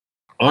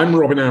I'm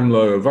Robin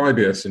Amlo of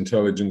IBS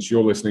Intelligence.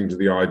 You're listening to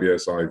the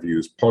IBS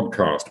iViews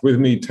podcast. With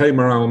me,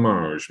 Tamer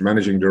Al-Maj,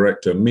 Managing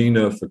Director,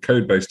 MENA for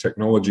Codebase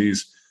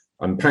Technologies,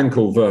 and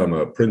Pankal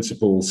Verma,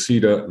 Principal,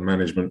 Cedar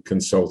Management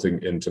Consulting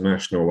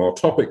International. Our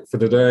topic for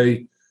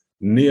today,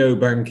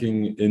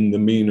 neobanking in the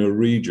MENA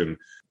region.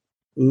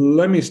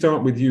 Let me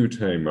start with you,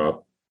 Tamer.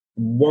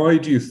 Why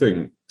do you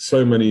think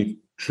so many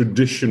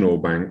traditional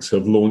banks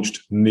have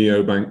launched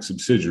neobank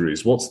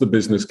subsidiaries? What's the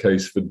business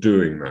case for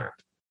doing that?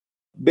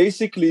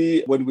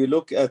 Basically, when we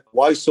look at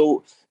why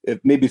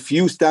maybe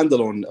few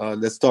standalone,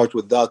 let's start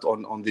with that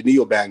on the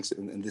neobanks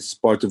in this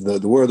part of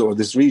the world or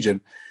this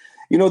region.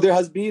 There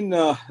has been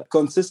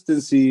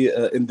consistency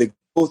in the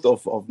growth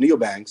of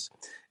neobanks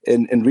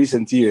in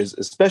recent years,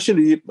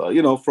 especially,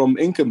 from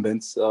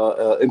incumbents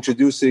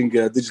introducing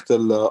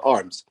digital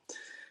arms.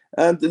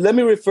 And let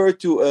me refer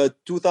to a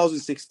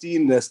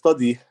 2016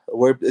 study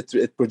where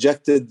it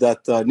projected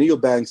that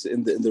neobanks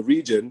in the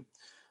region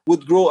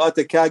would grow at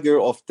a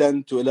CAGR of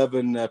 10 to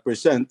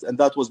 11%, and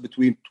that was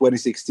between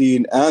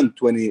 2016 and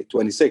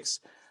 2026.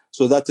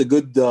 So that's a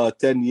good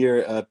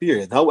 10-year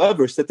period.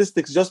 However,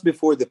 statistics just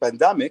before the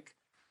pandemic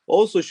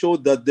also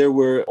showed that there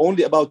were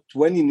only about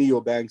 20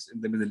 neobanks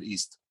in the Middle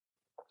East.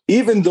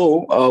 Even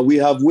though we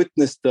have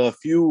witnessed a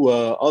few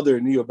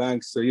other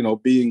neobanks,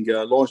 being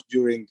launched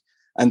during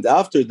and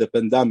after the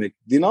pandemic,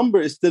 the number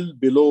is still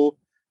below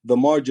the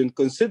margin,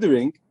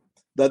 considering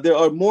that there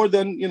are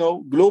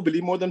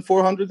globally more than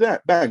 400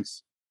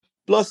 banks.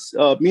 Plus,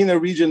 MENA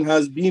region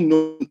has been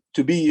known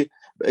to be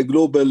a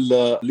global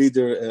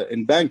leader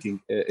in banking,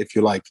 if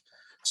you like.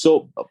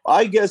 So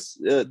I guess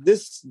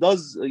this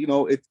does,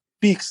 it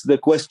piques the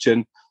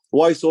question,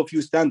 why so few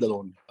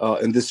standalone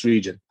in this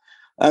region?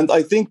 And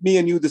I think me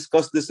and you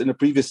discussed this in a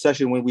previous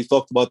session when we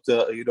talked about,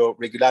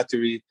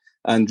 regulatory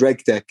and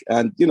RegTech.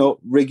 And,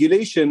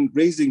 regulation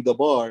raising the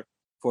bar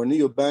for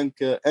neobank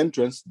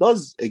entrance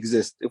does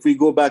exist. If we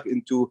go back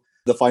into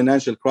the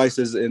financial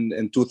crisis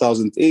in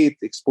 2008,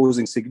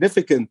 exposing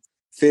significant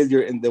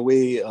failure in the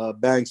way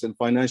banks and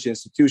financial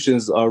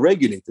institutions are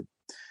regulated.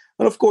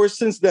 And of course,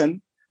 since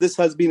then, this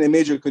has been a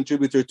major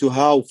contributor to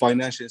how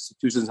financial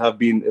institutions have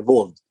been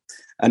evolved.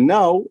 And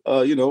now,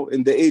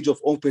 in the age of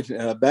open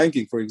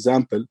banking, for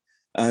example,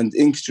 and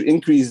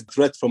increased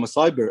threat from a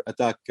cyber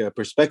attack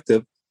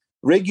perspective,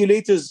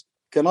 regulators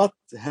cannot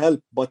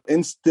help but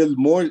instill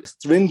more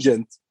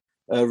stringent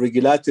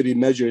regulatory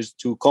measures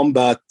to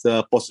combat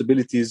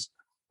possibilities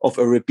of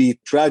a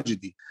repeat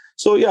tragedy.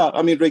 So,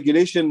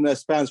 regulation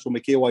spans from a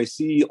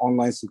KYC,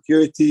 online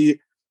security,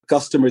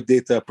 customer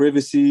data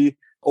privacy,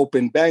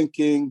 open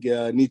banking,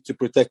 need to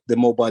protect the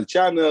mobile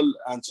channel,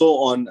 and so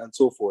on and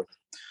so forth.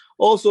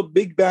 Also,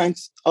 big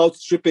banks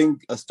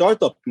outstripping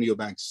startup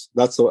neobanks.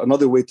 That's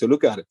another way to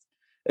look at it.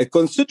 A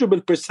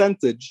considerable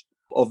percentage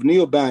of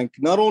neobank,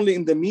 not only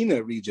in the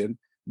MENA region,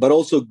 but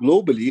also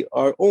globally,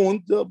 are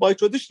owned by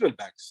traditional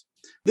banks.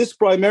 This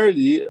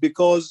primarily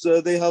because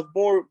they have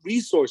more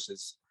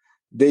resources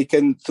they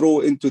can throw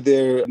into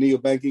their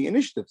neobanking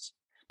initiatives,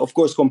 of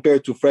course,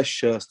 compared to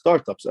fresh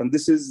startups. And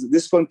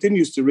this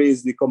continues to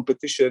raise the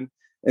competition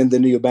in the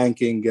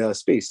neobanking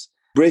space.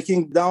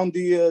 Breaking down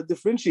the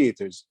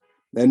differentiators.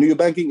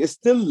 Neobanking is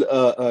still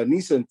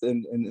nascent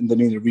in the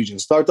MENA region.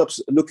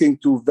 Startups looking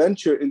to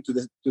venture into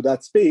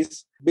that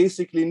space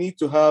basically need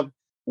to have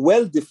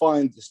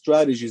well-defined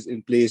strategies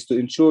in place to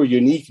ensure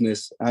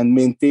uniqueness and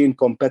maintain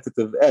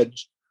competitive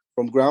edge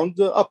from ground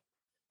up.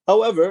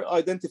 However,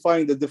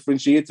 identifying the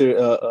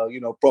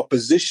differentiator,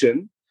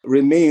 proposition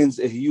remains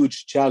a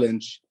huge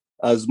challenge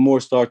as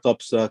more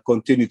startups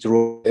continue to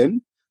roll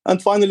in.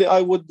 And finally,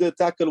 I would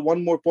tackle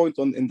one more point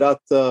in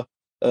that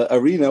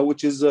arena,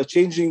 which is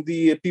changing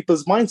the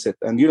people's mindset.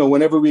 And,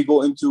 whenever we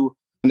go into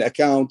an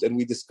account and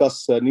we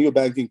discuss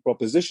neobanking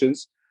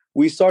propositions,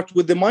 we start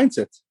with the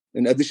mindset.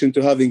 In addition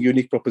to having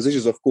unique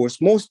propositions, of course,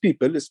 most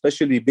people,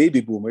 especially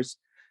baby boomers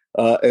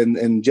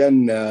and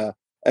Gen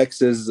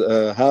X's,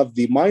 have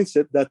the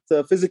mindset that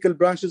physical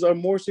branches are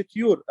more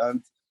secure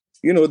and,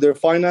 their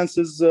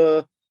finances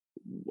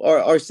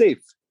are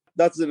safe.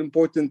 That's an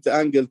important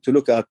angle to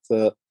look at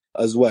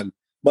as well.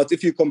 But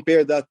if you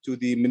compare that to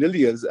the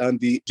millennials and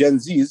the Gen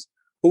Zs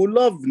who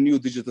love new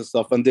digital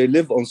stuff and they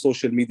live on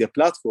social media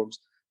platforms,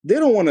 they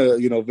don't want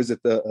to, visit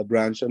a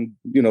branch, and,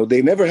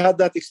 they never had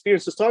that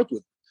experience to start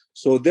with.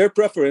 So their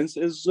preference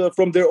is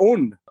from their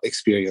own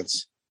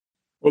experience.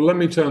 Well, let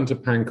me turn to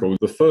Pankal.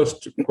 The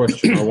first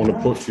question I want to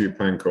put to you,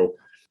 Pankal,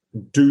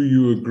 do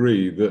you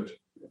agree that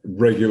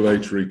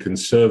regulatory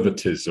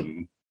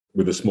conservatism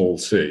with a small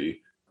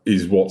c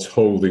is what's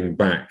holding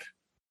back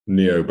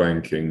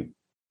neobanking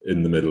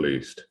in the Middle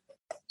East?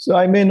 So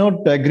I may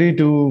not agree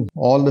to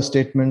all the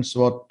statements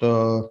what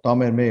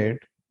Tamer made.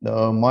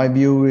 My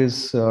view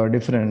is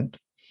different.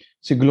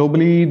 See,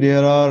 globally,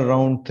 there are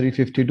around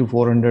 350 to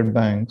 400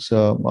 banks.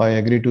 I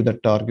agree to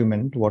that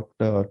argument, what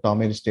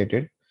Tamer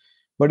stated.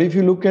 But if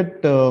you look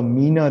at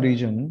MENA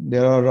region,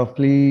 there are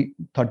roughly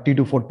 30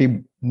 to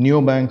 40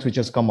 neobanks which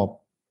has come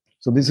up.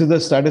 So this is the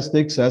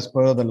statistics as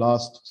per the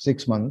last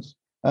 6 months.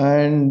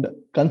 And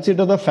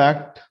consider the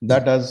fact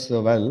that as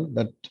well,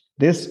 that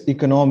this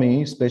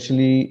economy,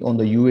 especially on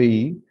the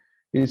UAE,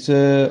 is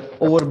a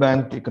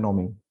overbanked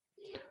economy.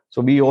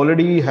 So we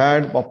already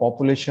had a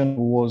population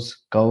who was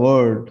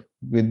covered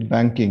with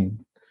banking.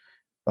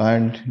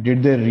 And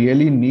did they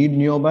really need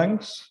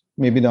neobanks?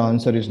 Maybe the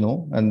answer is no.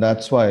 And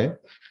that's why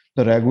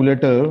the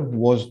regulator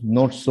was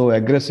not so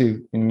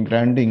aggressive in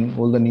granting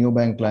all the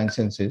neobank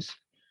licenses,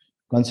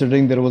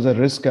 considering there was a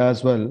risk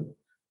as well,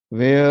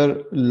 where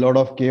a lot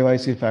of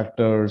KYC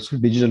factors,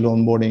 digital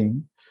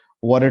onboarding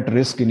were at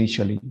risk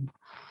initially.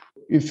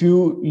 If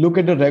you look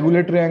at the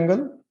regulatory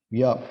angle,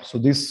 yeah, so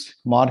this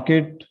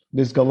market,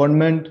 this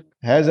government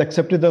has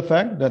accepted the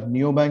fact that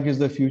neobank is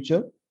the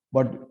future,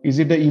 but is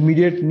it an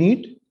immediate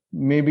need?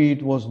 Maybe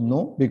it was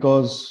no,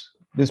 because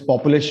this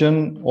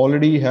population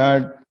already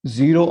had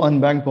zero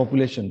unbanked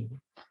population.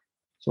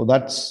 So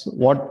that's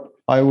what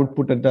I would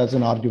put it as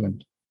an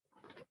argument.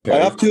 I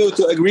have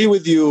to agree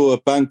with you,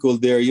 Pankul,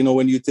 there. You know,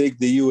 when you take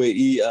the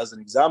UAE as an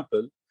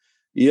example,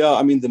 yeah,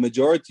 I mean, the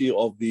majority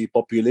of the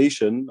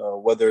population,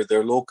 whether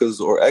they're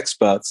locals or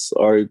expats,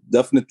 are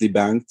definitely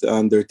banked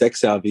and they're tech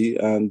savvy.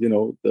 And, you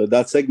know,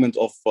 that segment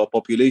of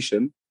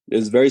population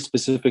is very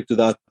specific to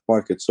that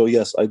market. So,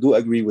 yes, I do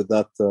agree with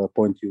that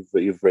point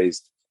you've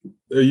raised.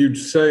 Are you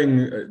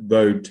saying,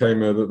 though,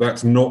 Tamer, that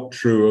that's not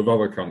true of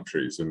other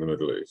countries in the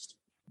Middle East?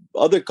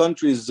 Other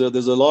countries,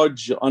 there's a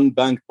large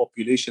unbanked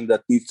population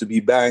that needs to be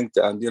banked.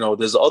 And, you know,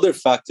 there's other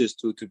factors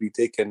to be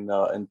taken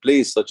in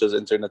place, such as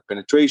internet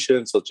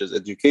penetration, such as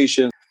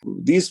education.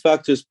 These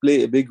factors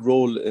play a big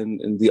role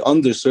in the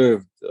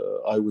underserved,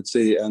 I would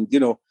say. And, you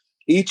know,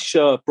 each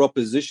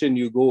proposition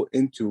you go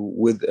into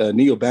with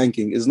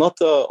neobanking is not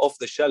off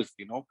the shelf,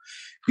 you know.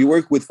 You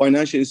work with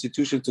financial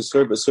institutions to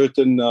serve a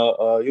certain,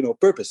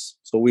 purpose.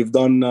 So we've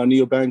done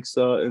neobanks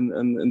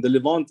in the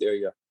Levant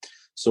area.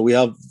 So we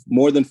have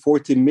more than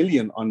 40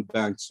 million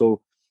unbanked.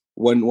 So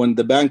when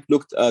the bank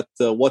looked at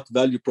what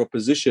value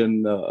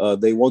proposition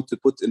they want to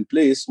put in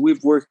place,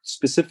 we've worked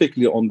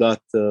specifically on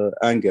that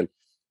angle.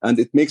 And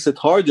it makes it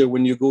harder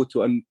when you go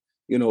to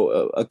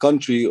a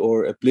country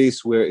or a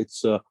place where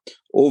it's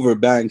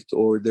overbanked,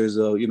 or there's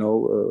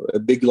a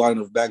big line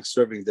of banks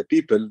serving the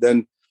people.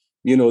 Then,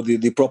 you know,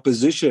 the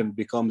proposition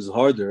becomes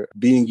harder.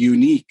 Being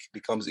unique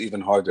becomes even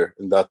harder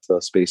in that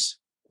space.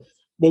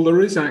 Well,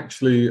 there is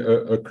actually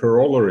a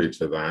corollary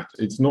to that.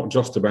 It's not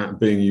just about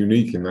being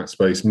unique in that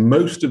space.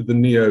 Most of the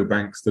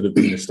neobanks that have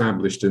been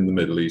established in the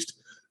Middle East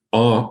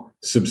are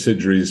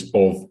subsidiaries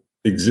of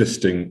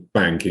existing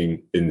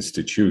banking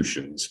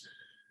institutions.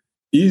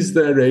 Is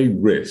there a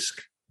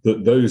risk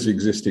that those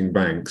existing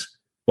banks,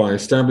 by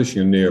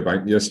establishing a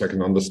neobank, yes, I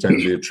can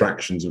understand the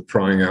attractions of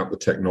trying out the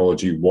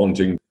technology,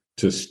 wanting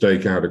to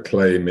stake out a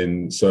claim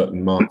in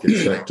certain market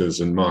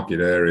sectors and market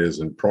areas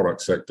and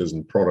product sectors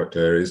and product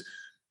areas,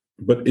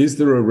 but is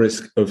there a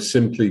risk of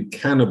simply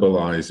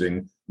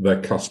cannibalizing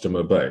their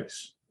customer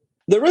base?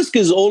 The risk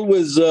is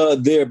always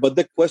there, but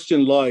the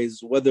question lies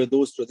whether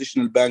those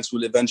traditional banks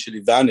will eventually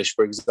vanish,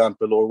 for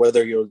example, or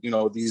whether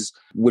these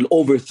will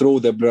overthrow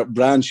the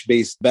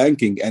branch-based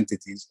banking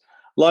entities.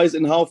 Lies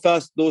in how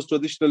fast those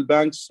traditional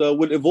banks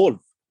will evolve.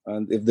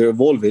 And if they're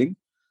evolving,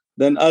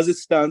 then as it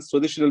stands,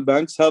 traditional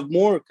banks have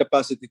more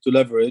capacity to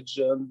leverage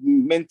and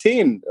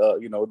maintain,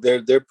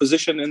 their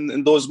position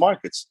in those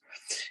markets.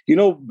 You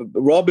know,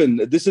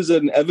 Robin, this is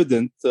an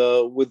evident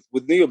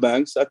with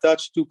neobanks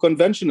attached to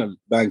conventional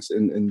banks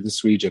in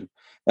this region.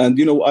 And,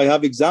 you know, I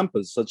have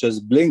examples such as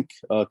Blink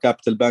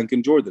Capital Bank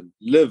in Jordan,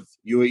 Liv,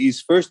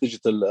 UAE's first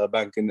digital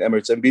bank in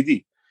Emirates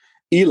MBD,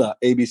 Ela,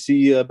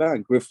 ABC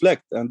Bank,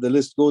 Reflect, and the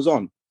list goes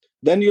on.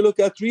 Then you look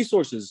at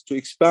resources to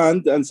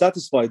expand and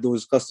satisfy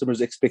those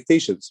customers'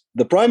 expectations.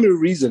 The primary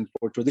reason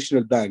for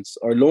traditional banks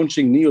are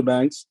launching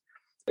neobanks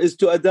is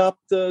to adapt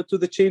to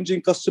the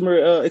changing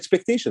customer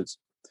expectations,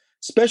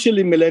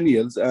 especially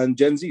millennials and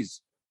Gen Zs,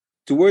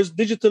 towards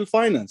digital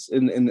finance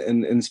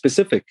in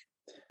specific.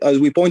 As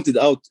we pointed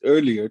out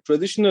earlier,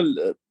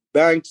 traditional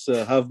banks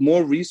have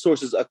more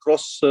resources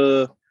across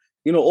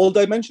all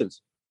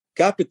dimensions: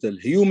 capital,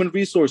 human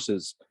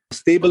resources,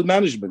 stable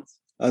management,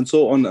 and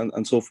so on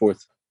and so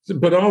forth.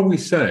 But are we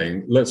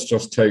saying, let's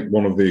just take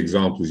one of the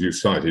examples you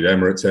cited,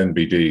 Emirates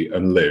NBD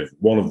and Liv,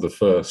 one of the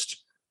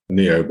first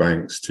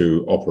neobanks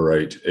to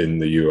operate in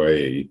the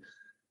UAE.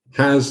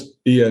 Has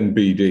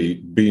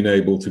ENBD been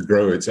able to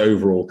grow its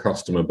overall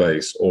customer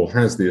base, or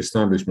has the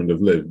establishment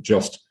of Liv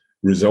just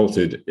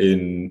resulted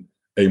in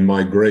a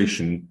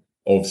migration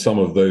of some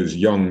of those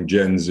young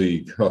Gen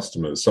Z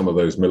customers, some of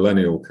those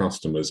millennial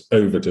customers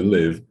over to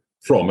Liv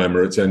from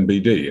Emirates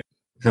NBD?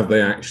 Have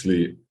they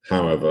actually,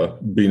 however,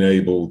 been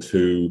able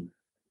to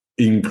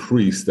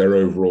increase their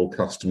overall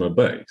customer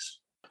base?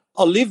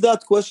 I'll leave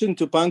that question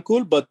to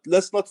Pankul, but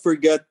let's not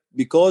forget,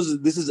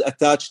 because this is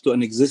attached to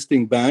an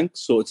existing bank,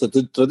 so it's a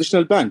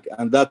traditional bank,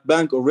 and that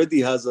bank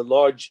already has a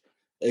large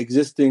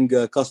existing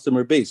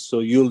customer base. So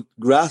you'll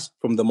grasp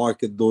from the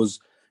market those,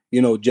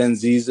 Gen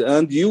Zs,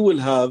 and you will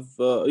have,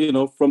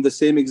 from the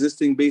same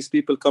existing base,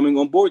 people coming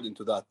on board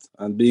into that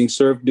and being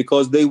served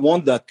because they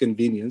want that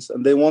convenience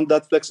and they want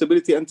that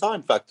flexibility and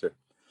time factor.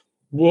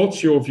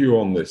 What's your view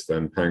on this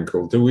then,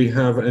 Pankal? Do we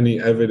have any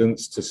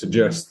evidence to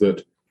suggest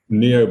that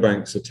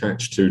neobanks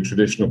attached to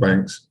traditional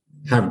banks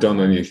have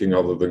done anything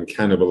other than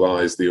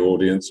cannibalize the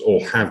audience,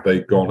 or have they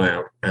gone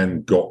out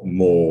and got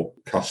more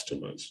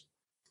customers?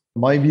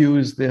 My view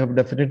is they have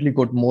definitely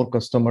got more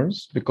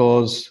customers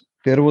because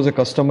there was a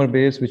customer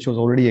base which was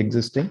already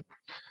existing.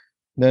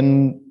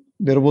 Then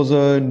there was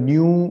a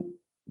new,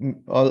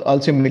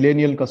 I'll say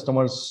millennial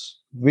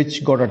customers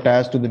which got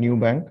attached to the new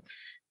bank.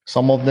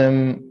 Some of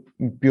them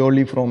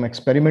purely from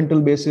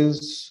experimental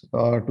basis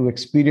to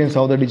experience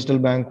how the digital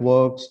bank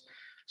works.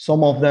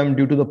 Some of them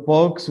due to the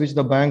perks which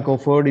the bank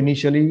offered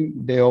initially.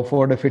 They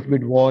offered a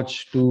Fitbit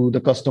watch to the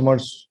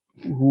customers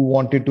who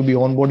wanted to be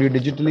onboarded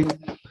digitally.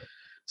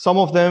 Some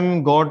of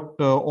them got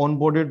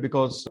onboarded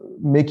because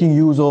making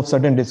use of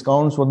certain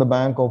discounts what the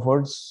bank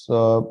offers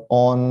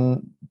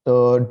on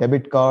the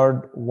debit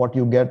card, what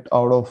you get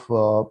out of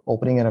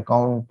opening an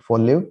account for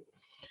Live.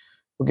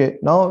 Okay,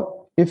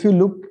 now if you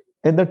look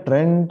at the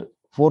trend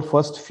for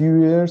first few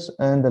years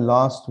and the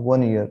last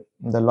 1 year,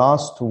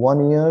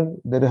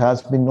 there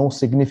has been no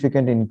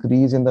significant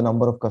increase in the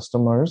number of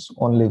customers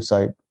on Live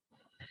side.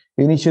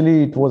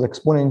 Initially, it was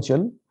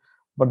exponential,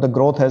 but the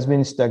growth has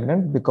been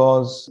stagnant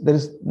because there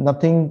is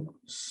nothing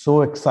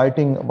so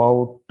exciting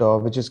about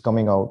which is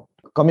coming out.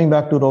 Coming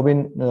back to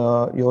Robin,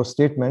 your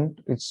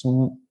statement, it's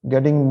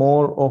getting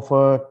more of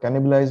a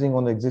cannibalizing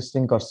on the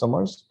existing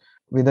customers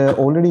with a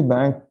already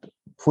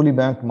fully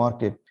banked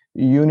market.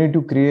 You need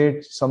to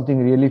create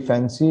something really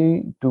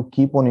fancy to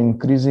keep on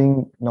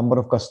increasing number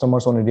of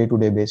customers on a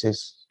day-to-day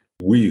basis.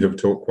 We have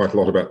talked quite a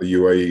lot about the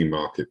UAE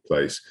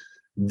marketplace.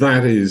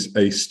 That is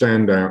a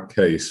standout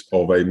case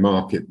of a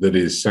market that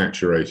is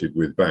saturated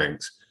with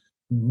banks.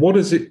 What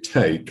does it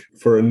take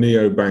for a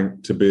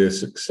neobank to be a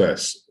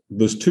success?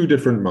 There's two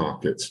different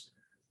markets,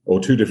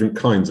 or two different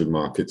kinds of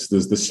markets.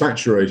 There's the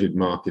saturated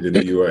market in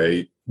the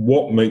UAE.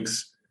 What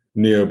makes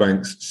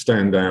neobanks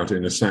stand out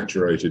in a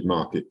saturated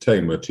market?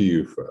 Tamer, to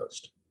you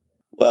first.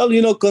 Well,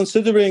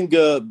 considering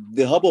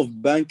the hub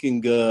of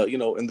banking,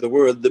 in the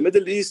world, the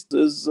Middle East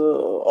is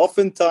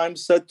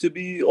oftentimes said to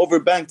be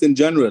overbanked in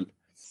general.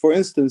 For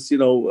instance,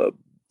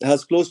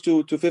 has close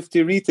to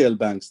 50 retail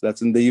banks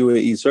that's in the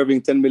UAE,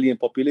 serving 10 million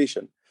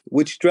population,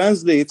 which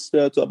translates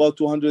to about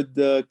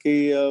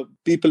 200K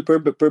people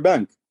per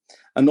bank.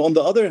 And on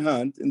the other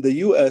hand, in the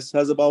US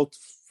has about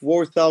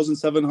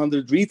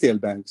 4,700 retail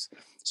banks,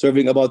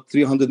 serving about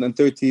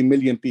 330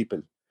 million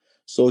people.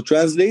 So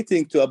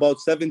translating to about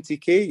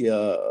 70K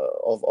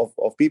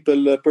of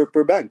people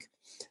per bank.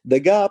 The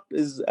gap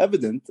is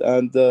evident,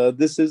 and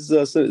this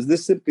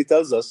simply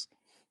tells us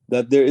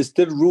that there is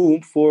still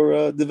room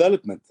for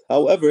development.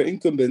 However,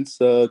 incumbents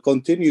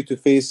continue to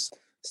face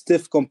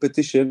stiff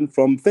competition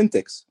from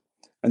fintechs,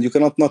 and you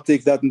cannot not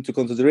take that into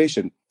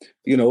consideration.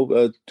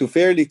 To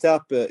fairly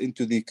tap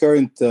into the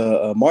current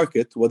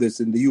market, whether it's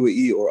in the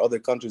UAE or other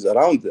countries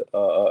around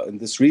in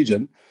this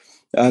region,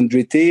 and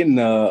retain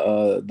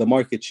the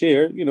market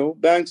share,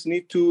 banks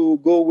need to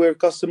go where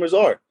customers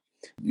are.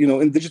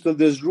 In digital,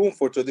 there's room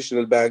for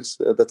traditional banks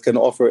that can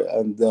offer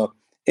and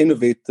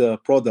innovate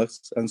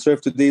products and serve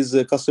today's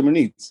customer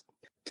needs.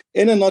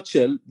 In a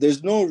nutshell,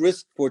 there's no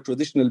risk for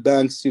traditional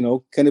banks,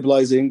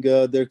 cannibalizing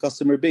their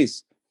customer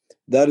base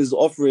that is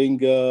offering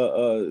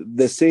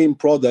the same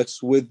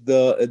products with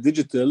a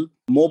digital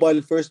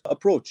mobile-first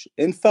approach.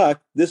 In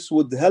fact, this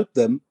would help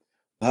them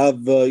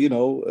have,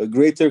 a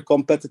greater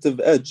competitive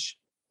edge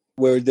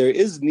where there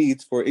is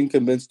need for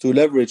incumbents to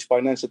leverage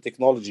financial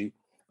technology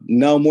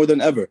now more than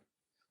ever.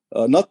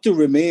 Not to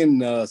remain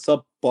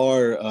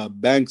subpar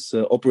banks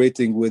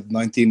operating with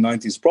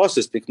 1990s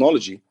process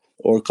technology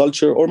or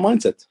culture or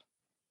mindset.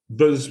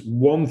 There's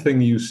one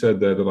thing you said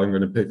there that I'm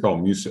going to pick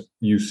on.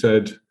 You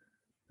said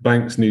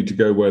banks need to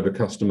go where the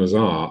customers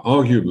are.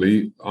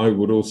 Arguably, I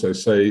would also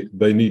say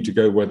they need to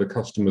go where the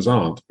customers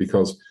aren't,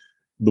 because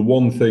the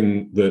one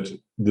thing that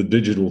the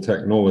digital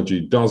technology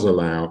does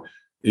allow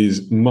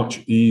is much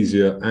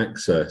easier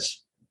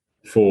access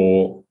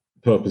for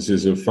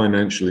purposes of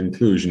financial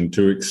inclusion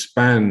to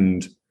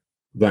expand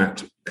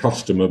that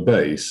customer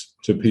base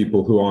to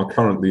people who are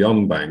currently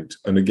unbanked.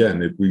 And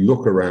again, if we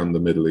look around the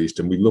Middle East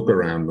and we look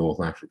around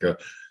North Africa,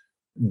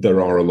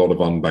 there are a lot of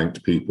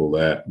unbanked people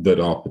there that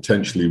are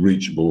potentially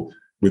reachable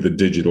with a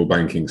digital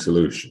banking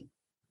solution.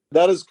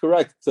 That is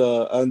correct,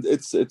 and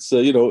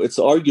it's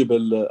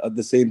arguable at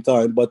the same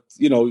time. But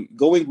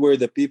going where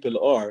the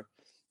people are,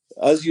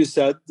 as you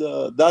said,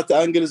 that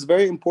angle is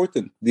very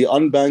important. The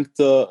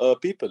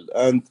unbanked people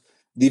and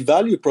the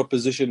value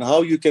proposition,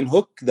 how you can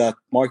hook that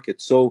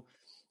market. So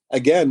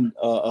again,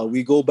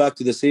 we go back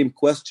to the same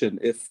question.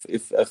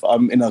 If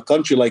I'm in a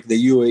country like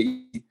the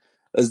UAE,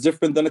 is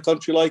different than a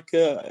country like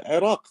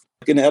Iraq.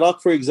 In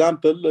Iraq, for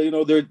example,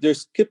 they're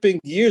skipping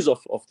years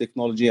of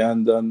technology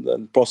and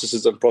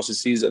processes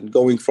and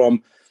going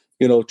from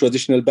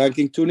traditional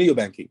banking to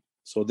neobanking.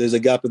 So there's a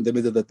gap in the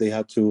middle that they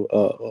had to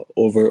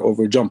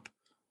over jump.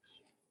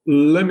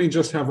 Let me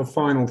just have a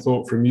final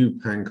thought from you,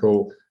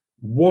 Pankal.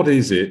 What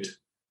is it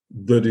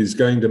that is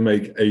going to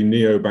make a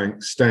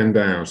neobank stand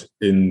out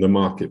in the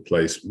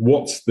marketplace?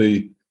 What's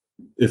the,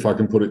 if I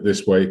can put it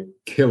this way,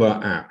 killer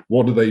app?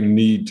 What do they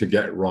need to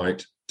get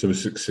right to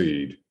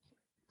succeed?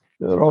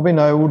 Robin,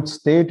 I would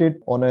state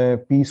it on a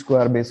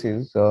P-square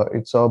basis.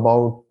 It's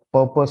about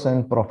purpose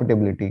and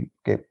profitability.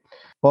 Okay,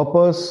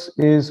 purpose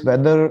is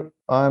whether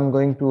I'm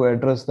going to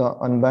address the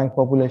unbanked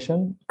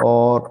population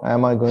or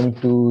am I going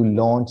to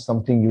launch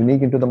something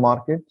unique into the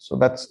market. So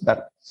that's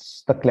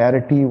the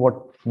clarity what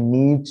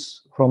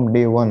needs from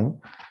day one.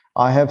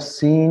 I have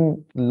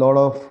seen a lot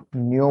of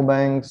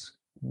neobanks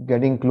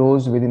getting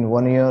closed within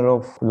 1 year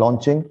of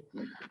launching.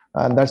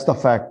 And that's the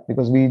fact,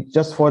 because we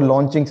just for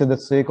launching for the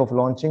sake of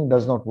launching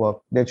does not work.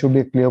 There should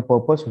be a clear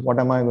purpose. What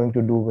am I going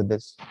to do with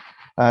this?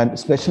 And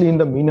especially in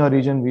the MENA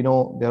region, we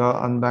know there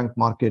are unbanked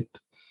market,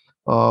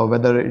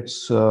 whether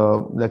it's,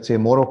 let's say,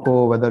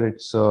 Morocco, whether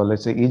it's,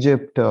 let's say,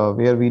 Egypt,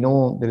 where we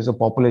know there is a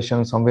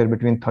population somewhere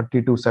between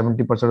 30 to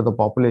 70% of the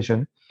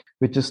population,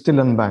 which is still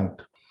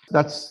unbanked.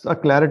 That's a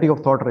clarity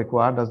of thought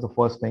required. That's the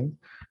first thing.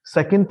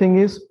 Second thing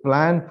is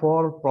plan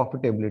for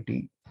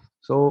profitability.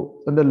 So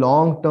in the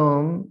long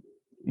term,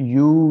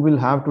 you will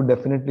have to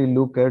definitely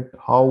look at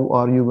how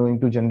are you going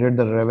to generate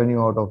the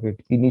revenue out of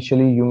it.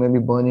 Initially, you may be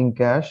burning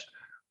cash,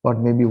 but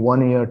maybe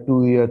 1 year,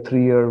 2 year,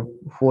 3 year,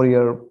 4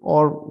 year,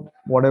 or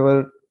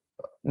whatever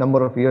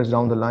number of years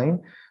down the line,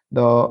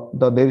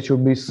 there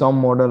should be some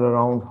model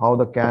around how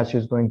the cash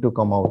is going to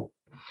come out.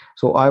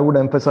 So I would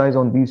emphasize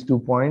on these 2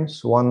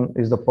 points. One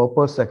is the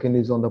purpose, second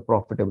is on the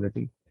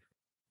profitability.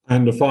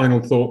 And a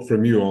final thought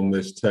from you on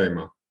this,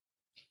 Tamer.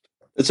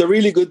 It's a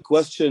really good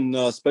question,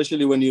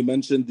 especially when you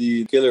mentioned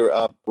the killer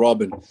app,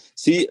 Robin.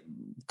 See,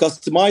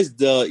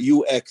 customized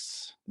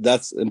UX,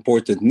 that's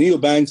important.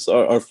 Neobanks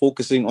are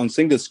focusing on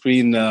single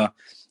screen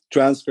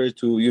transfer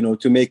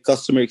to make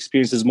customer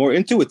experiences more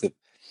intuitive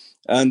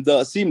and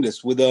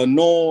seamless with a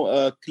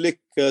no click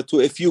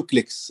to a few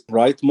clicks,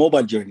 right?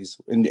 Mobile journeys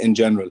in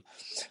general.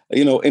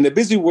 In a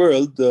busy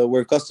world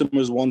where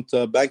customers want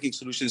banking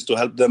solutions to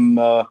help them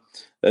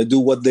do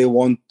what they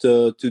want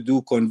to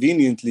do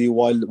conveniently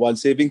while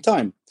saving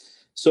time.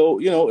 So,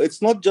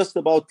 it's not just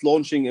about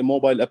launching a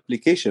mobile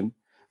application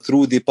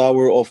through the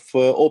power of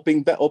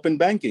open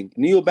banking.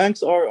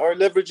 Neobanks are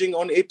leveraging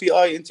on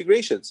API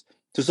integrations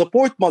to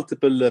support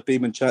multiple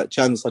payment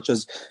channels such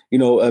as,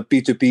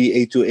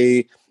 P2P,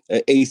 A2A,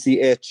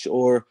 ACH,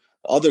 or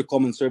other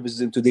common services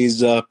in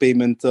today's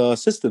payment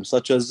systems,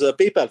 such as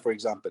PayPal, for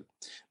example.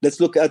 Let's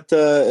look at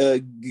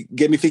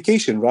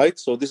gamification, right?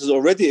 So this is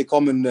already a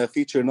common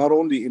feature, not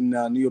only in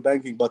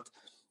neobanking, but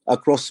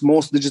across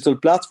most digital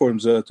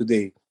platforms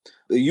today.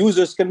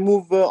 Users can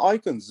move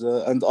icons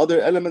and other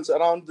elements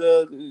around,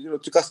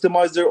 to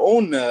customize their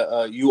own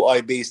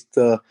UI-based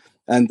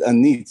and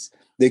needs.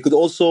 They could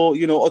also,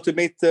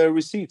 automate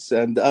receipts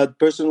and add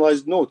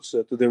personalized notes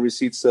to their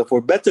receipts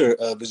for better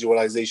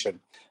visualization.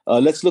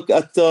 Let's look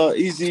at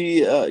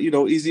easy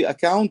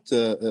account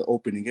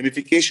opening.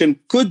 Gamification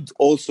could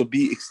also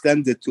be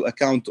extended to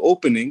account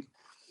opening,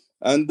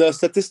 and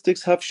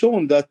statistics have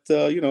shown that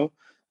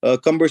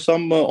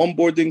cumbersome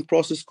onboarding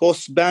process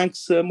costs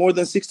banks more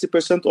than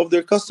 60% of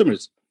their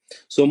customers.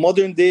 So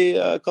modern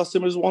day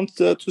customers want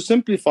to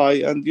simplify,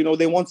 and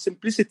they want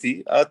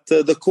simplicity at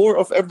the core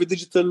of every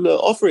digital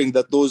offering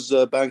that those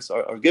banks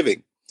are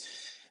giving.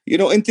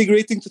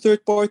 Integrating to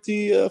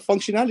third-party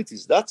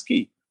functionalities, that's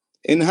key.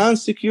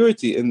 Enhance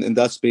security in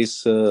that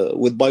space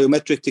with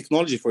biometric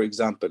technology, for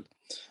example.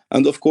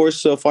 And of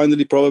course,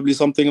 finally, probably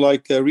something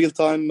like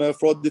real-time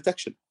fraud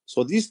detection.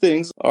 So these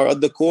things are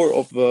at the core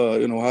of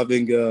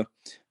having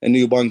a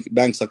new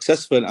bank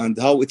successful, and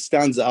how it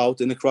stands out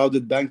in a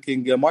crowded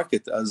banking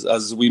market,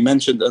 as we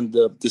mentioned and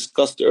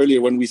discussed earlier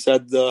when we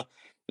said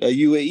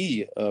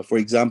UAE, for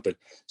example.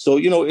 So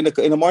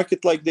in a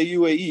market like the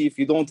UAE, if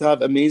you don't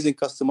have amazing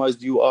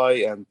customized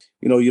UI and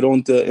you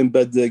don't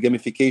embed the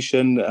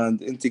gamification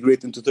and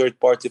integrate into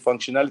third-party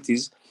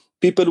functionalities,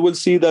 people will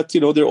see that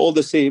they're all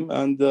the same,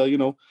 and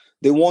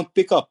they won't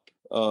pick up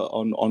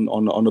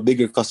on a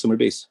bigger customer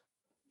base.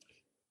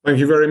 Thank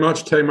you very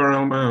much, Tamer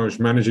Al-Mauj,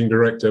 Managing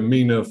Director,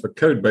 MENA for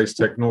Code-Based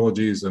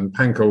Technologies, and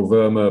Pankaj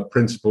Verma,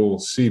 Principal,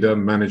 Cedar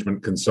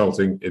Management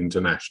Consulting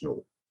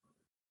International.